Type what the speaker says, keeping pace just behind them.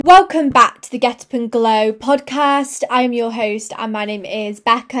Welcome back to the Get Up and Glow podcast. I am your host and my name is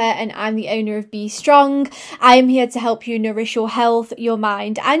Becca and I'm the owner of Be Strong. I am here to help you nourish your health, your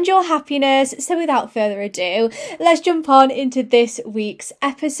mind and your happiness. So without further ado, let's jump on into this week's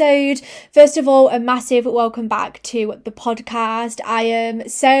episode. First of all, a massive welcome back to the podcast. I am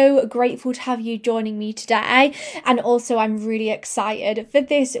so grateful to have you joining me today, and also I'm really excited for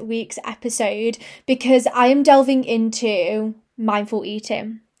this week's episode because I am delving into mindful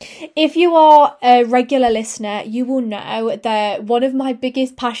eating. If you are a regular listener, you will know that one of my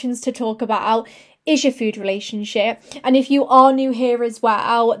biggest passions to talk about is your food relationship. And if you are new here as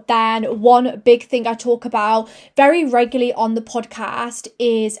well, then one big thing I talk about very regularly on the podcast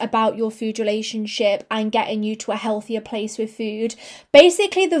is about your food relationship and getting you to a healthier place with food.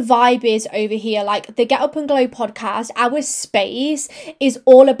 Basically, the vibe is over here, like the Get Up and Glow podcast, our space is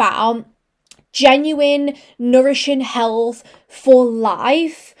all about genuine, nourishing health for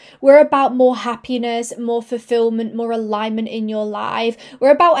life. We're about more happiness, more fulfillment, more alignment in your life.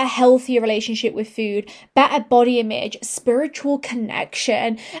 We're about a healthier relationship with food, better body image, spiritual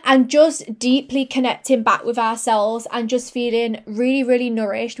connection, and just deeply connecting back with ourselves and just feeling really, really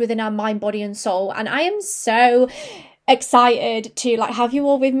nourished within our mind, body, and soul. And I am so excited to have you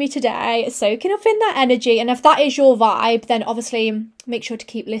all with me today, soaking up in that energy. And if that is your vibe, then obviously make sure to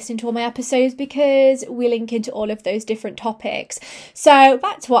keep listening to all my episodes because we link into all of those different topics. So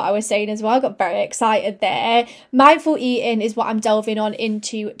back to what I was saying as well, I got very excited there. Mindful eating is what I'm delving on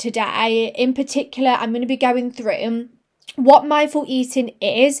into today. In particular, I'm going to be going through what mindful eating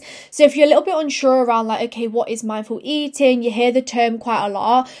is. So if you're a little bit unsure around okay, what is mindful eating? You hear the term quite a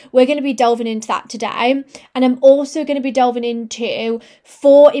lot. We're going to be delving into that today. And I'm also going to be delving into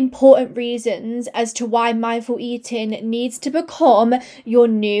 4 important reasons as to why mindful eating needs to become your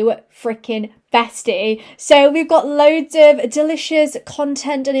new freaking bestie. So we've got loads of delicious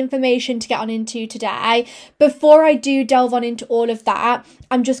content and information to get on into today. Before I do delve on into all of that,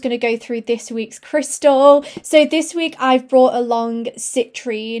 I'm just going to go through this week's crystal. So this week I've brought along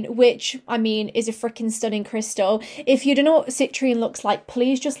citrine, which I mean is a freaking stunning crystal. If you don't know what citrine looks like,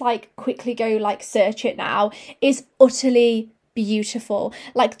 please just quickly go search it now. It's utterly beautiful.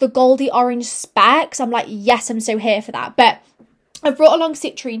 The goldy orange specks. I'm yes, I'm so here for that. But I've brought along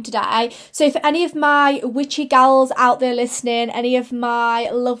citrine today. So for any of my witchy gals out there listening, any of my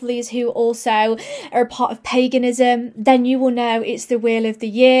lovelies who also are a part of paganism, then you will know it's the wheel of the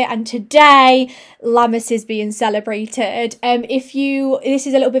year. And today, Lammas is being celebrated. This is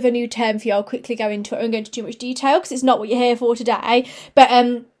a little bit of a new term for you. I'll quickly go into it. I won't go into too much detail because it's not what you're here for today.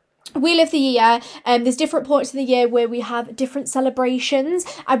 But Wheel of the year, there's different points of the year where we have different celebrations.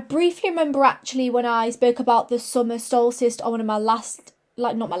 I briefly remember actually when I spoke about the summer solstice on one of my last,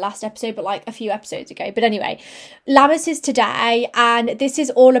 not my last episode, but a few episodes ago. But anyway, Lammas is today, and this is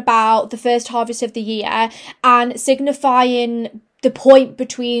all about the first harvest of the year and signifying the point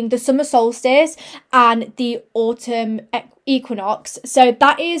between the summer solstice and the autumn equinox. So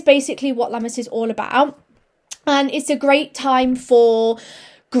that is basically what Lammas is all about. And it's a great time for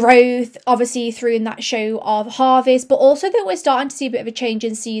growth, obviously through in that show of harvest, but also that we're starting to see a bit of a change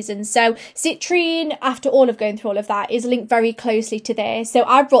in season. So citrine, after all of going through all of that, is linked very closely to this. So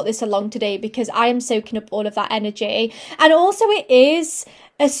I brought this along today because I am soaking up all of that energy. And also it is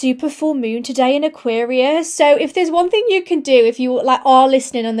a super full moon today in Aquarius. So if there's one thing you can do if you are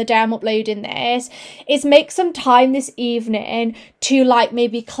listening on the day I'm uploading this, is make some time this evening to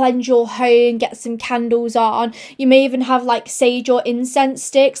maybe cleanse your home, get some candles on. You may even have sage or incense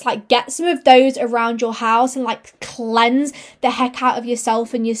sticks. Get some of those around your house and cleanse the heck out of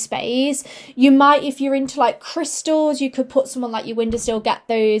yourself and your space. You might, if you're into crystals, you could put some on your windowsill, get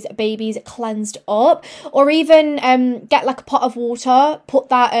those babies cleansed up, or even get a pot of water, put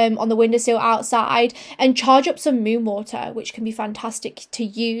that on the windowsill outside and charge up some moon water, which can be fantastic to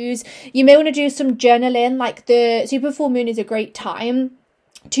use. You may want to do some journaling. The super full moon is a great time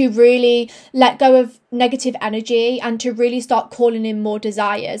to really let go of negative energy and to really start calling in more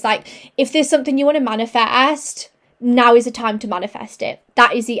desires. If there's something you want to manifest, now is the time to manifest it.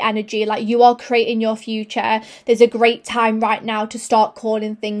 That is the energy. You are creating your future. There's a great time right now to start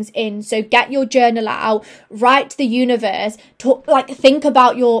calling things in. So get your journal out, write to the universe, think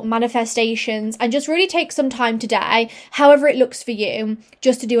about your manifestations and just really take some time today, however it looks for you,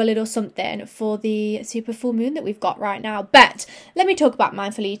 just to do a little something for the super full moon that we've got right now. But let me talk about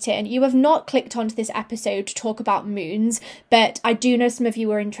mindful eating. You have not clicked onto this episode to talk about moons, but I do know some of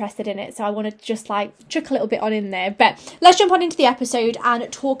you are interested in it. So I want to just chuck a little bit on in there. But let's jump on into the episode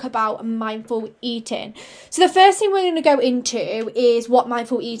and talk about mindful eating. So the first thing we're going to go into is what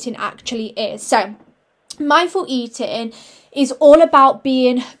mindful eating actually is. So Mindful eating is all about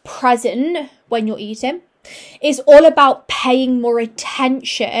being present when you're eating. It's all about paying more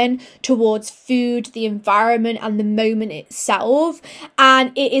attention towards food, the environment, and the moment itself.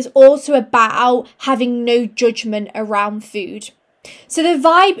 And it is also about having no judgment around food. So the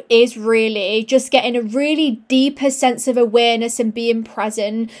vibe is really just getting a really deeper sense of awareness and being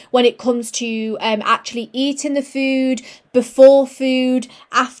present when it comes to actually eating the food, before food,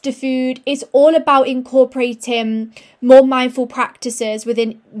 after food. It's all about incorporating more mindful practices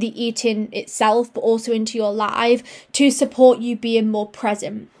within the eating itself, but also into your life to support you being more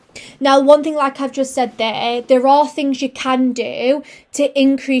present. Now, one thing, like I've just said there are things you can do to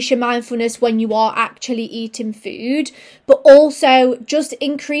increase your mindfulness when you are actually eating food, but also just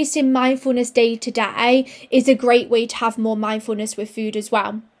increasing mindfulness day to day is a great way to have more mindfulness with food as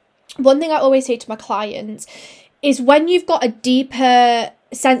well. One thing I always say to my clients is when you've got a deeper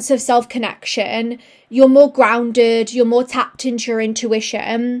sense of self-connection, you're more grounded, you're more tapped into your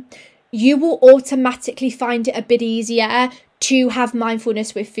intuition, you will automatically find it a bit easier to have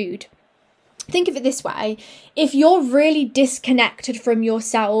mindfulness with food. Think of it this way. If you're really disconnected from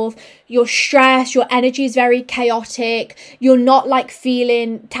yourself, you're stressed, your energy is very chaotic, you're not like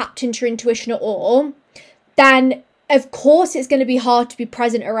feeling tapped into your intuition at all, then of course it's going to be hard to be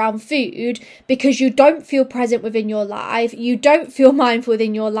present around food because you don't feel present within your life, you don't feel mindful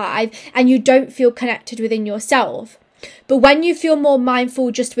within your life, and you don't feel connected within yourself. But when you feel more mindful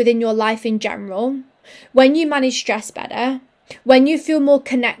just within your life in general, when you manage stress better, when you feel more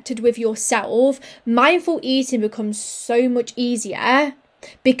connected with yourself, mindful eating becomes so much easier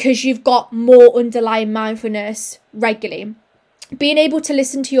because you've got more underlying mindfulness regularly. Being able to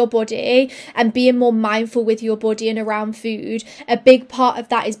listen to your body and being more mindful with your body and around food, a big part of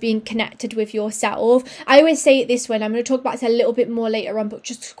that is being connected with yourself. I always say it this way, and I'm going to talk about it a little bit more later on, but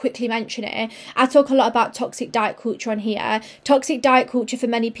just to quickly mention it. I talk a lot about toxic diet culture on here. Toxic diet culture for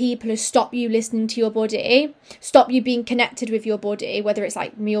many people is stop you listening to your body, stop you being connected with your body, whether it's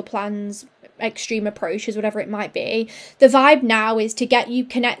like meal plans, extreme approaches, whatever it might be. The vibe now is to get you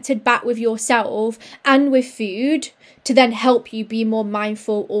connected back with yourself and with food to then help you be more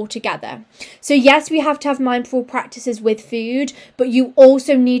mindful altogether. So yes, we have to have mindful practices with food, but you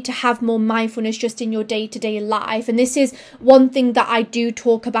also need to have more mindfulness just in your day-to-day life. And this is one thing that I do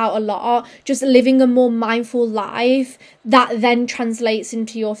talk about a lot, just living a more mindful life that then translates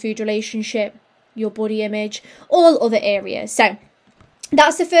into your food relationship, your body image, all other areas. So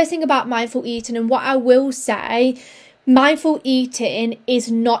that's the first thing about mindful eating. And what I will say, mindful eating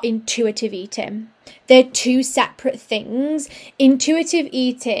is not intuitive eating. They're two separate things. Intuitive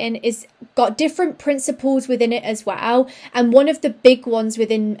eating is got different principles within it as well. And one of the big ones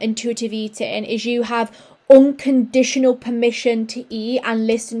within intuitive eating is you have unconditional permission to eat and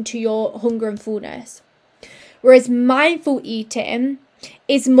listen to your hunger and fullness. Whereas mindful eating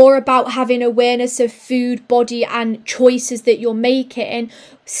is more about having awareness of food, body, and choices that you're making,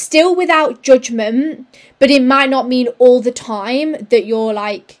 still without judgment, but it might not mean all the time that you're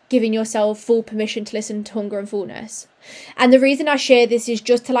like giving yourself full permission to listen to hunger and fullness. And the reason I share this is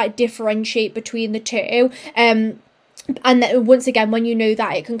just to like differentiate between the two. And that once again, when you know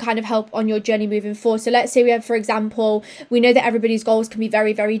that, it can kind of help on your journey moving forward. So let's say we have, for example, we know that everybody's goals can be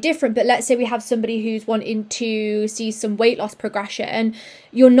very, very different, but let's say we have somebody who's wanting to see some weight loss progression.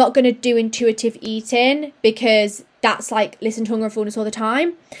 You're not going to do intuitive eating because that's like listen to hunger and fullness all the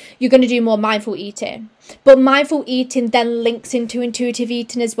time. You're going to do more mindful eating. But mindful eating then links into intuitive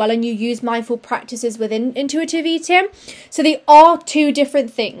eating as well, and you use mindful practices within intuitive eating. So they are two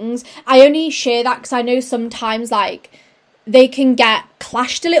different things. I only share that because I know sometimes like they can get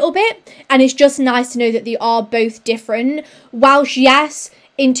clashed a little bit, and it's just nice to know that they are both different. Whilst yes,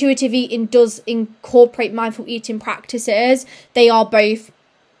 intuitive eating does incorporate mindful eating practices, they are both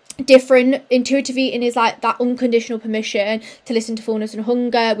different. Intuitive eating is like that unconditional permission to listen to fullness and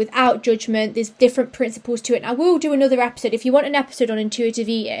hunger without judgment. There's different principles to it, and I will do another episode. If you want an episode on intuitive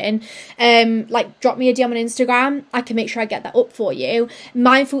eating, like drop me a DM on Instagram, I can make sure I get that up for you.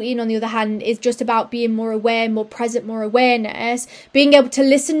 Mindful eating, on the other hand, is just about being more aware, more present, more awareness, being able to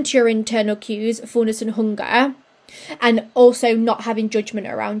listen to your internal cues, fullness and hunger, and also not having judgment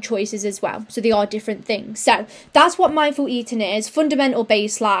around choices as well. So they are different things. So that's what mindful eating is. Fundamental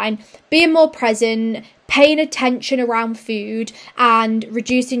baseline, being more present, paying attention around food, and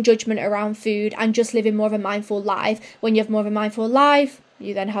reducing judgment around food, and just living more of a mindful life. When you have more of a mindful life,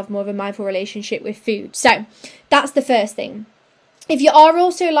 you then have more of a mindful relationship with food. So that's the first thing. If you are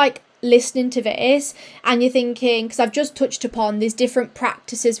also like listening to this and you're thinking, because I've just touched upon, there's different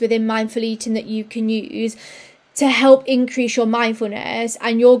practices within mindful eating that you can use. to help increase your mindfulness,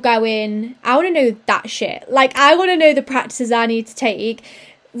 and you're going, I want to know that shit. Like, I want to know the practices I need to take.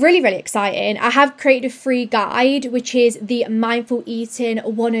 Really, really exciting. I have created a free guide, which is the Mindful Eating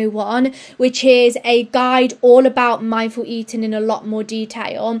 101, which is a guide all about mindful eating in a lot more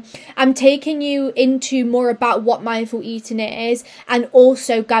detail. I'm taking you into more about what mindful eating is, and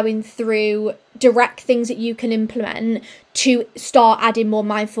also going through direct things that you can implement to start adding more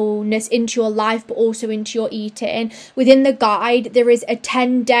mindfulness into your life, but also into your eating. Within the guide, there is a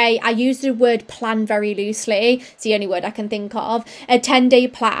 10-day, I use the word plan very loosely, it's the only word I can think of, a 10-day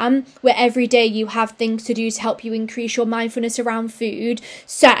plan where every day you have things to do to help you increase your mindfulness around food.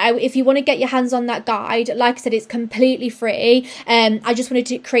 So if you want to get your hands on that guide, like I said, it's completely free. I just wanted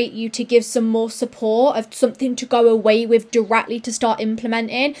to create you to give some more support of something to go away with directly to start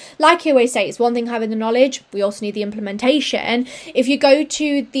implementing. Like I always say, it's one thing having the knowledge, we also need the implementation. If you go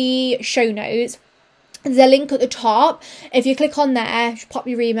to the show notes, there's a link at the top. If you click on there, pop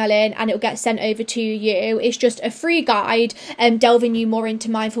your email in and it'll get sent over to you. It's just a free guide delving you more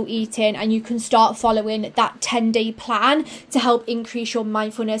into mindful eating, and you can start following that 10-day plan to help increase your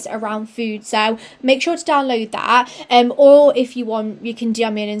mindfulness around food. So make sure to download that, or if you want, you can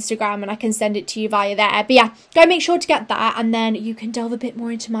DM me on Instagram and I can send it to you via there. But yeah, go make sure to get that, and then you can delve a bit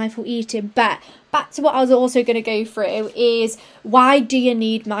more into mindful eating. But back to what I was also going to go through is, why do you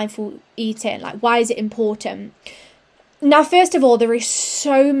need mindful eating? Like, why is it important? Now, first of all, there is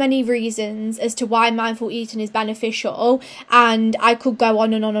so many reasons as to why mindful eating is beneficial, and I could go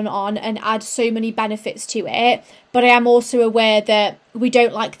on and on and on and add so many benefits to it. But I am also aware that we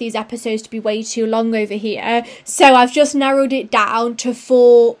don't like these episodes to be way too long over here. So I've just narrowed it down to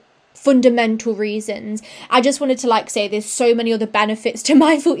 4 fundamental reasons. I just wanted to say there's so many other benefits to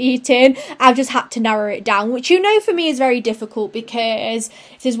mindful eating. I've just had to narrow it down, which for me is very difficult, because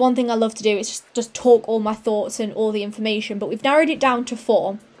if there's one thing I love to do, it's just talk all my thoughts and all the information. But we've narrowed it down to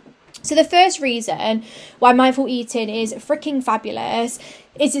 4. So the first reason why mindful eating is freaking fabulous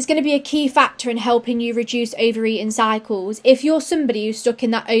is it's going to be a key factor in helping you reduce overeating cycles. If you're somebody who's stuck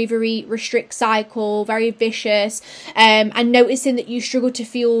in that overeat restrict cycle, very vicious, and noticing that you struggle to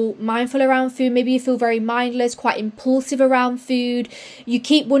feel mindful around food, maybe you feel very mindless, quite impulsive around food, you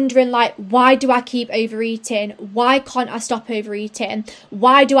keep wondering why do I keep overeating? Why can't I stop overeating?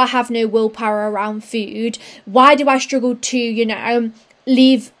 Why do I have no willpower around food? Why do I struggle to,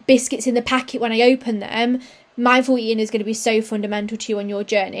 leave biscuits in the packet when I open them? Mindful eating is going to be so fundamental to you on your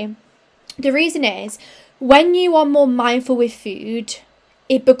journey. The reason is, when you are more mindful with food,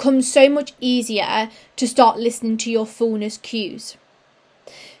 it becomes so much easier to start listening to your fullness cues.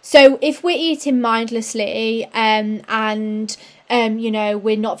 So if we're eating mindlessly and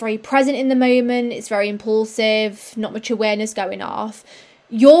we're not very present in the moment, it's very impulsive, not much awareness going off,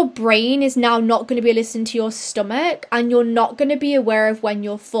 your brain is now not going to be listening to your stomach, and you're not going to be aware of when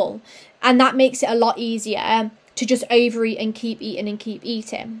you're full. And that makes it a lot easier to just overeat and keep eating and keep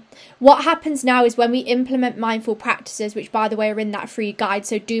eating. What happens now is, when we implement mindful practices, which by the way are in that free guide,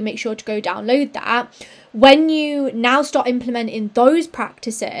 so do make sure to go download that. When you now start implementing those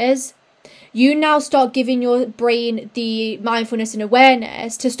practices, you now start giving your brain the mindfulness and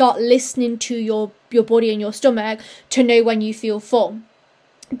awareness to start listening to your body and your stomach to know when you feel full.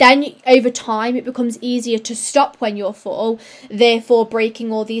 Then over time, it becomes easier to stop when you're full, therefore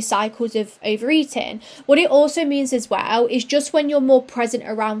breaking all these cycles of overeating. What it also means as well is, just when you're more present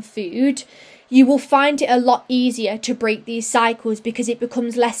around food, you will find it a lot easier to break these cycles, because it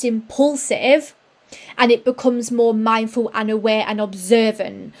becomes less impulsive and it becomes more mindful and aware and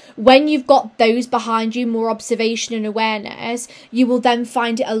observant. When you've got those behind you, more observation and awareness, you will then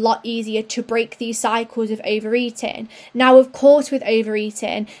find it a lot easier to break these cycles of overeating. Now, of course, with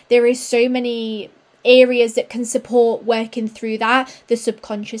overeating, there is so many areas that can support working through that. The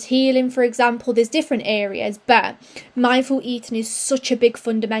subconscious healing, for example, there's different areas, but mindful eating is such a big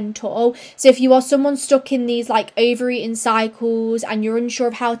fundamental. So if you are someone stuck in these overeating cycles and you're unsure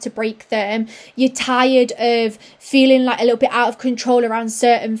of how to break them, you're tired of feeling a little bit out of control around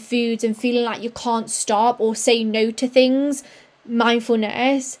certain foods and feeling like you can't stop or say no to things,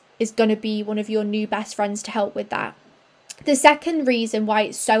 mindfulness is going to be one of your new best friends to help with that. The second reason why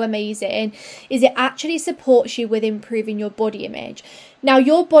it's so amazing is it actually supports you with improving your body image. Now,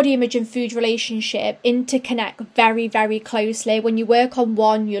 your body image and food relationship interconnect very, very closely. When you work on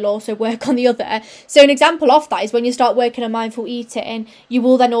one, you'll also work on the other. So an example of that is, when you start working on mindful eating, you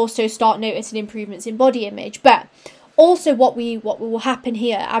will then also start noticing improvements in body image. But also what will happen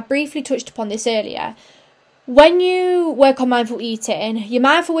here, I briefly touched upon this earlier, When you work on mindful eating, you're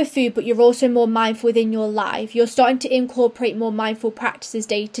mindful with food, but you're also more mindful within your life. You're starting to incorporate more mindful practices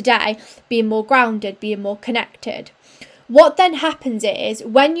day to day, being more grounded, being more connected. What then happens is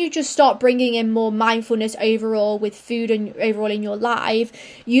when you just start bringing in more mindfulness overall with food and overall in your life,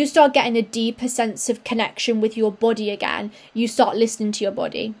 you start getting a deeper sense of connection with your body again. You start listening to your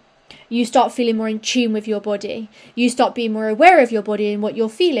body. You start feeling more in tune with your body. You start being more aware of your body and what you're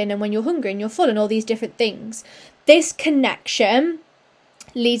feeling and when you're hungry and you're full and all these different things. This connection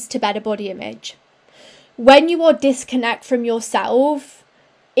leads to better body image. When you are disconnect from yourself,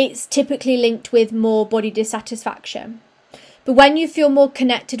 it's typically linked with more body dissatisfaction. But when you feel more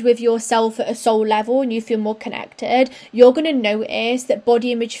connected with yourself at a soul level and you feel more connected, you're going to notice that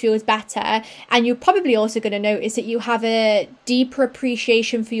body image feels better. And you're probably also going to notice that you have a deeper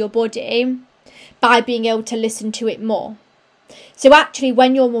appreciation for your body by being able to listen to it more. So actually,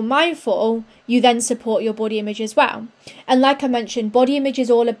 when you're more mindful, you then support your body image as well. And like I mentioned, body image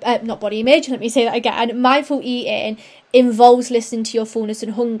is all about, not body image, let me say that again. Mindful eating involves listening to your fullness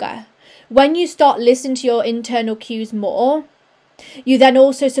and hunger. When you start listening to your internal cues more, you then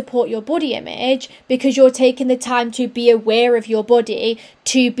also support your body image because you're taking the time to be aware of your body,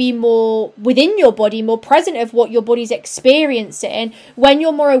 to be more within your body, more present of what your body's experiencing. When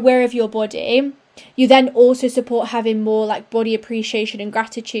you're more aware of your body, you then also support having more like body appreciation and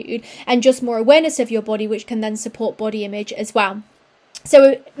gratitude and just more awareness of your body, which can then support body image as well.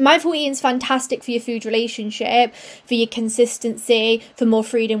 So mindful eating is fantastic for your food relationship, for your consistency, for more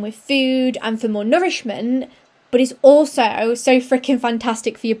freedom with food and for more nourishment, but it's also so freaking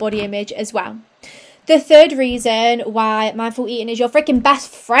fantastic for your body image as well. The third reason why mindful eating is your freaking best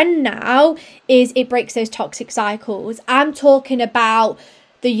friend now is it breaks those toxic cycles. I'm talking about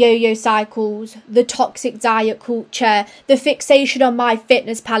the yo-yo cycles, the toxic diet culture, the fixation on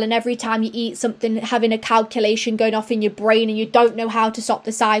MyFitnessPal, and every time you eat something, having a calculation going off in your brain and you don't know how to stop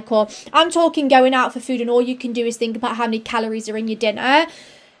the cycle. I'm talking going out for food and all you can do is think about how many calories are in your dinner.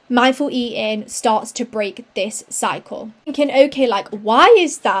 Mindful eating starts to break this cycle. Thinking, okay, like, why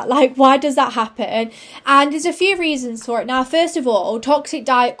is that? Like, why does that happen? And there's a few reasons for it. Now, first of all, toxic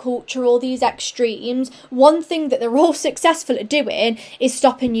diet culture, all these extremes, one thing that they're all successful at doing is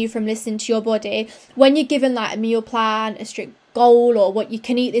stopping you from listening to your body. When you're given like a meal plan, a strict goal, or what you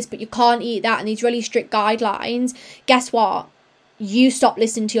can eat this, but you can't eat that, and these really strict guidelines, guess what? You stop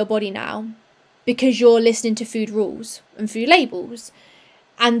listening to your body now because you're listening to food rules and food labels.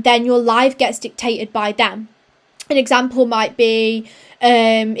 And then your life gets dictated by them. An example might be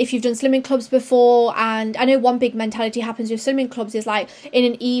if you've done slimming clubs before, and I know one big mentality happens with slimming clubs is like, in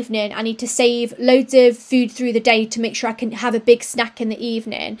an evening, I need to save loads of food through the day to make sure I can have a big snack in the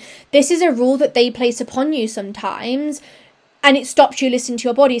evening. This is a rule that they place upon you sometimes, and it stops you listening to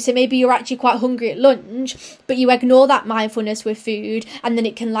your body. So maybe you're actually quite hungry at lunch, but you ignore that mindfulness with food, and then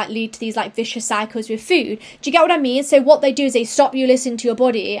it can like lead to these like vicious cycles with food. Do you get what I mean? So what they do is they stop you listening to your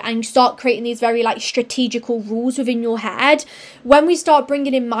body and start creating these very like strategical rules within your head. When we start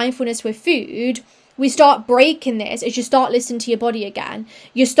bringing in mindfulness with food, we start breaking this as you start listening to your body again.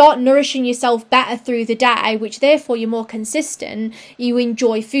 You start nourishing yourself better through the day, which therefore you're more consistent. You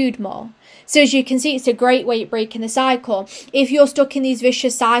enjoy food more. So as you can see, it's a great way of breaking the cycle. If you're stuck in these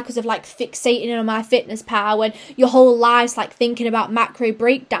vicious cycles of like fixating on MyFitnessPal and your whole life's like thinking about macro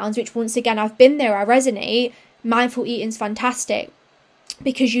breakdowns, which once again, I've been there, I resonate, mindful eating's fantastic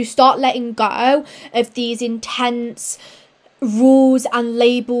because you start letting go of these intense rules and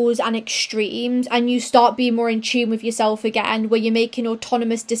labels and extremes, and you start being more in tune with yourself again, where you're making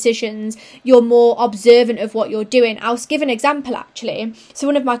autonomous decisions, you're more observant of what you're doing. I'll give an example actually. So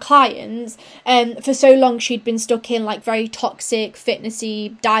one of my clients, for so long she'd been stuck in like very toxic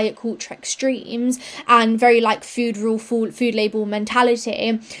fitnessy diet culture extremes and very like food rule, food label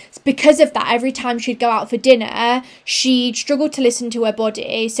mentality. Because of that, every time she'd go out for dinner, she'd struggle to listen to her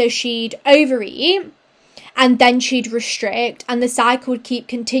body, so she'd overeat and then she'd restrict, and the cycle would keep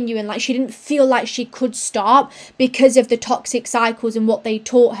continuing. Like, she didn't feel like she could stop because of the toxic cycles and what they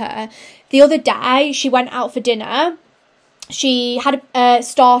taught her. The other day, she went out for dinner. She had a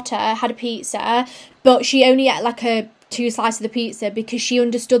starter, had a pizza, but she only ate like a 2 slices of the pizza because she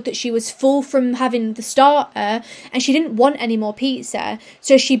understood that she was full from having the starter and she didn't want any more pizza.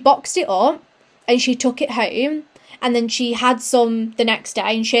 So she boxed it up and she took it home, and then she had some the next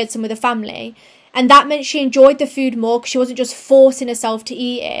day and shared some with the family. And that meant she enjoyed the food more because she wasn't just forcing herself to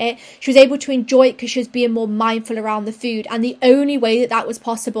eat it. She was able to enjoy it because she was being more mindful around the food. And the only way that that was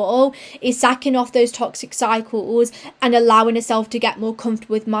possible is sacking off those toxic cycles and allowing herself to get more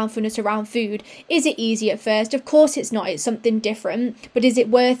comfortable with mindfulness around food. Is it easy at first? Of course it's not. It's something different. But is it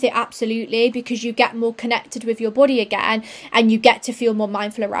worth it? Absolutely. Because you get more connected with your body again and you get to feel more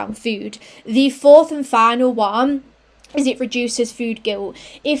mindful around food. The fourth and final one is it reduces food guilt.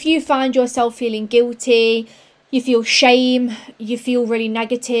 If you find yourself feeling guilty, you feel shame, you feel really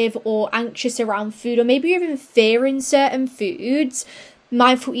negative or anxious around food, or maybe you're even fearing certain foods,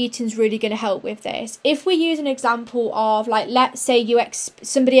 mindful eating is really going to help with this. If we use an example of, like, let's say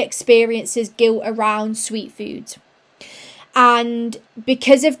somebody experiences guilt around sweet foods. And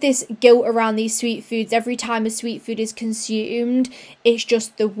because of this guilt around these sweet foods, every time a sweet food is consumed, it's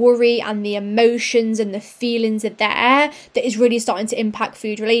just the worry and the emotions and the feelings are there that is really starting to impact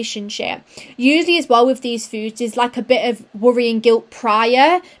food relationship. Usually as well with these foods is like a bit of worry and guilt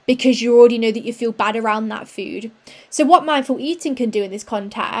prior because you already know that you feel bad around that food. So what mindful eating can do in this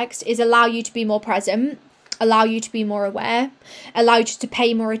context is allow you to be more present, allow you to be more aware, allow you to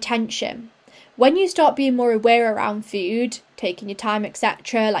pay more attention. When you start being more aware around food, taking your time,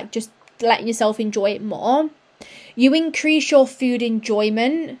 etc., like just letting yourself enjoy it more, you increase your food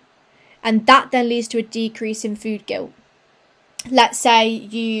enjoyment, and that then leads to a decrease in food guilt. Let's say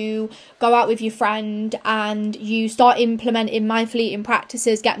you go out with your friend and you start implementing mindful eating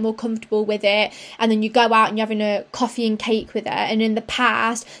practices, get more comfortable with it, and then you go out and you're having a coffee and cake with her. And in the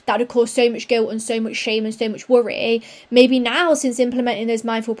past, that would have caused so much guilt and so much shame and so much worry. Maybe now, since implementing those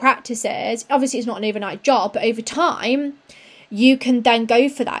mindful practices, obviously it's not an overnight job, but over time, you can then go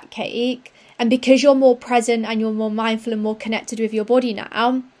for that cake. And because you're more present and you're more mindful and more connected with your body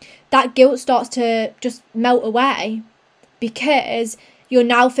now, that guilt starts to just melt away. Because you're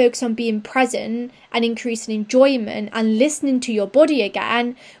now focused on being present and increasing enjoyment and listening to your body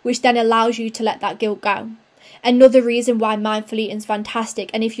again, which then allows you to let that guilt go. Another reason why mindful eating is fantastic.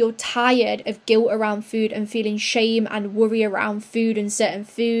 And if you're tired of guilt around food and feeling shame and worry around food and certain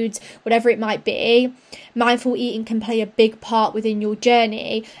foods, whatever it might be, mindful eating can play a big part within your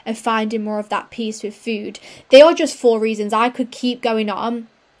journey of finding more of that peace with food. They are just 4 reasons. I could keep going on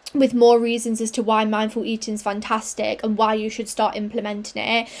with more reasons as to why mindful eating is fantastic and why you should start implementing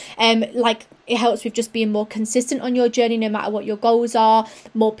it. Like, it helps with just being more consistent on your journey no matter what your goals are,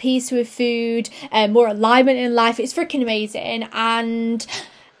 more peace with food, more alignment in life. It's freaking amazing, and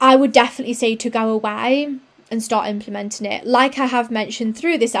I would definitely say to go away and start implementing it, like I have mentioned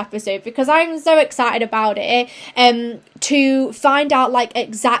through this episode, because I'm so excited about it, to find out like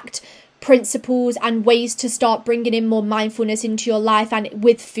exact principles and ways to start bringing in more mindfulness into your life and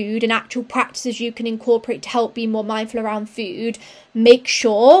with food, and actual practices you can incorporate to help be more mindful around food. Make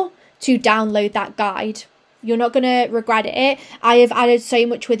sure to download that guide. You're not going to regret it. I have added so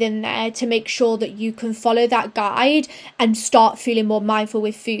much within there to make sure that you can follow that guide and start feeling more mindful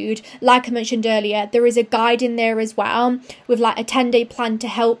with food. Like I mentioned earlier, there is a guide in there as well with like a 10-day plan to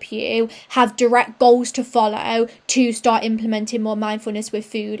help you have direct goals to follow to start implementing more mindfulness with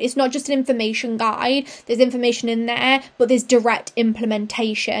food. It's not just an information guide. There's information in there, but there's direct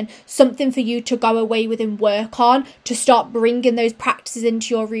implementation. Something for you to go away with and work on to start bringing those practices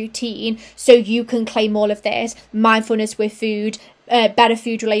into your routine so you can claim all of this. Mindfulness with food, better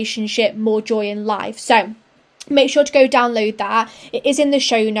food relationship, more joy in life. So make sure to go download that. It is in the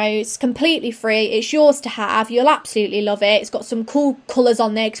show notes, completely free. It's yours to have. You'll absolutely love it. It's got some cool colours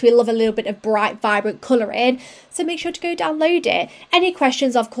on there because we love a little bit of bright, vibrant colouring. So make sure to go download it. Any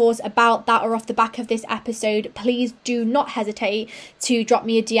questions, of course, about that or off the back of this episode, please do not hesitate to drop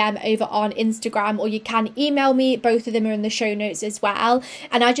me a DM over on Instagram, or you can email me. Both of them are in the show notes as well.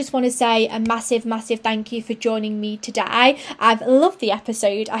 And I just want to say a massive, massive thank you for joining me today. I've loved the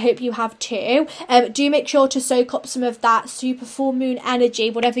episode. I hope you have too. Do make sure to soak up some of that super full moon energy,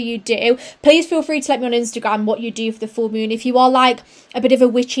 whatever you do. Please feel free to let me on Instagram what you do for the full moon. If you are like a bit of a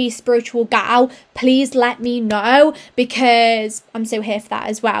witchy spiritual gal, please let me know, because I'm so here for that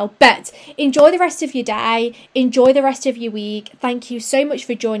as well. But enjoy the rest of your day, enjoy the rest of your week. Thank you so much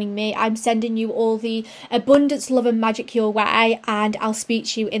for joining me. I'm sending you all the abundance, love and magic your way, and I'll speak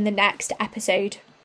to you in the next episode.